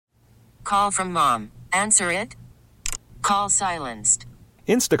call from mom. Answer it. Call silenced.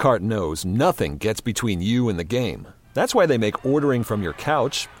 Instacart knows nothing gets between you and the game. That's why they make ordering from your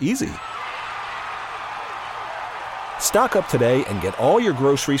couch easy. Stock up today and get all your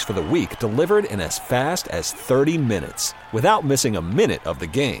groceries for the week delivered in as fast as 30 minutes without missing a minute of the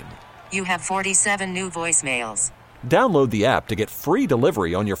game. You have 47 new voicemails. Download the app to get free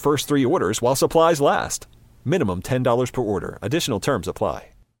delivery on your first 3 orders while supplies last. Minimum $10 per order. Additional terms apply.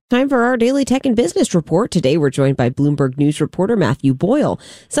 Time for our daily tech and business report. Today, we're joined by Bloomberg News reporter Matthew Boyle.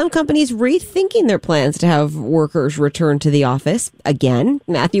 Some companies rethinking their plans to have workers return to the office again.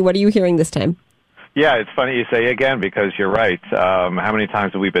 Matthew, what are you hearing this time? Yeah, it's funny you say again because you're right. How many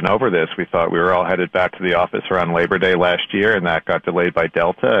times have we been over this? We thought we were all headed back to the office around Labor Day last year, and that got delayed by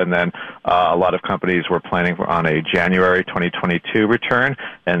Delta. And then a lot of companies were planning on a January 2022 return,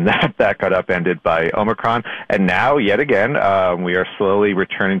 and that got upended by Omicron. And now, yet again, we are slowly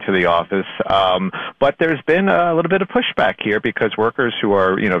returning to the office. But there's been a little bit of pushback here because workers who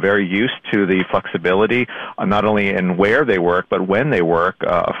are, very used to the flexibility, not only in where they work, but when they work,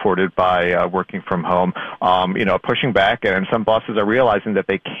 afforded by working from home, pushing back, and some bosses are realizing that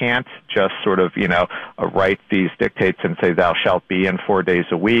they can't just sort of, write these dictates and say thou shalt be in 4 days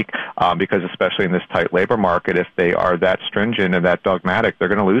a week, because especially in this tight labor market, if they are that stringent and that dogmatic, they're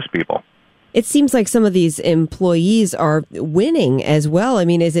going to lose people. It seems like some of these employees are winning as well. I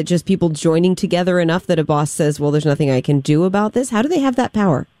mean, is it just people joining together enough that a boss says, well, there's nothing I can do about this? How do they have that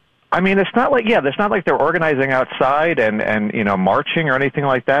power? I mean, it's not like they're organizing outside and marching or anything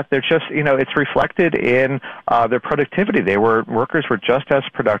like that. They're just, it's reflected in their productivity. Workers were just as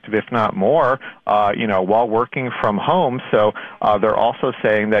productive, if not more, while working from home. So they're also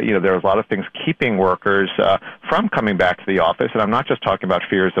saying that, there's a lot of things keeping workers from coming back to the office. And I'm not just talking about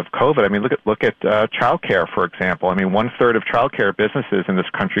fears of COVID. I mean, look at childcare, for example. I mean, 1/3 of childcare businesses in this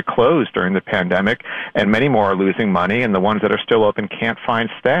country closed during the pandemic, and many more are losing money, and the ones that are still open can't find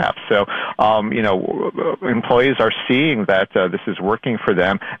staff. So, employees are seeing that this is working for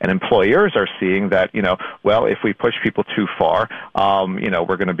them, and employers are seeing that, if we push people too far,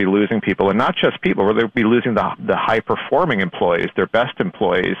 we're going to be losing people, and not just people, we're going to be losing the high-performing employees, their best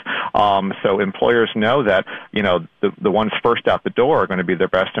employees. So employers know that, the ones first out the door are going to be their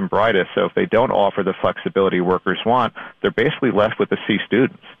best and brightest. So if they don't offer the flexibility workers want, they're basically left with the C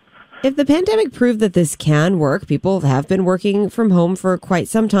students. If the pandemic proved that this can work, people have been working from home for quite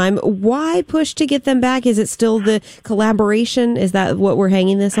some time. Why push to get them back? Is it still the collaboration? Is that what we're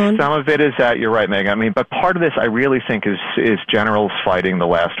hanging this on? Some of it is that. You're right, Meg. I mean, but part of this I really think is generals fighting the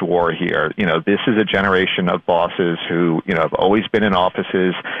last war here. This is a generation of bosses who, have always been in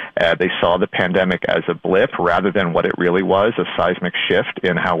offices. They saw the pandemic as a blip rather than what it really was, a seismic shift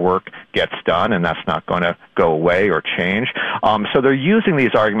in how work gets done, and that's not going to go away or change. So they're using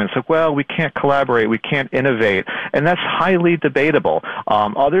these arguments of, well, we can't collaborate, we can't innovate, and that's highly debatable.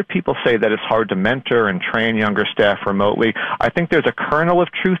 Other people say that it's hard to mentor and train younger staff remotely. I think there's a kernel of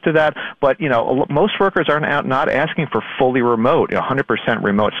truth to that, but, most workers are not asking for fully remote, 100%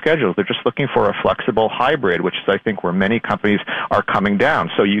 remote schedules. They're just looking for a flexible hybrid, which is, I think, where many companies are coming down.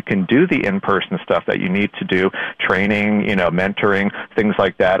 So you can do the in-person stuff that you need to do, training, mentoring, things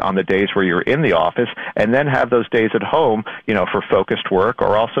like that on the days where you're in the office, and then have those days at home, for focused work,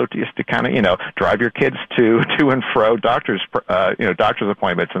 or also just to kind of, drive your kids to and fro doctor's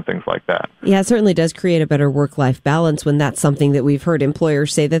appointments and things like that. Yeah, it certainly does create a better work-life balance when that's something that we've heard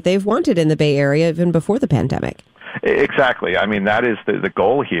employers say that they've wanted in the Bay Area even before the pandemic. Exactly. I mean, that is the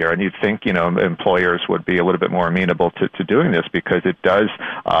goal here, and you'd think, employers would be a little bit more amenable to doing this because it does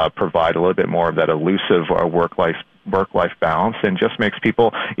provide a little bit more of that elusive work-life balance, and just makes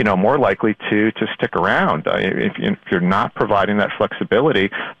people, more likely to stick around. If you're not providing that flexibility,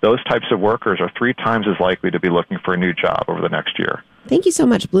 those types of workers are 3 times as likely to be looking for a new job over the next year. Thank you so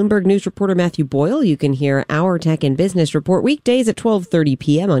much, Bloomberg News reporter Matthew Boyle. You can hear our Tech and Business Report weekdays at 12:30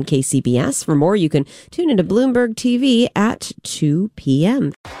 p.m. on KCBS. For more, you can tune into Bloomberg TV at 2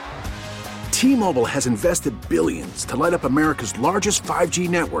 p.m. T-Mobile has invested billions to light up America's largest 5G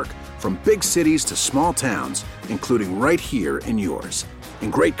network, from big cities to small towns, including right here in yours.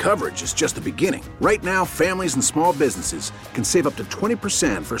 And great coverage is just the beginning. Right now, families and small businesses can save up to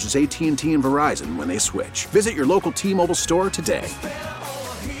 20% versus AT&T and Verizon when they switch. Visit your local T-Mobile store today.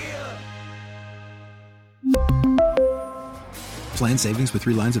 Plan savings with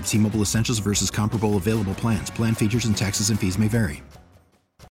 3 lines of T-Mobile Essentials versus comparable available plans. Plan features and taxes and fees may vary.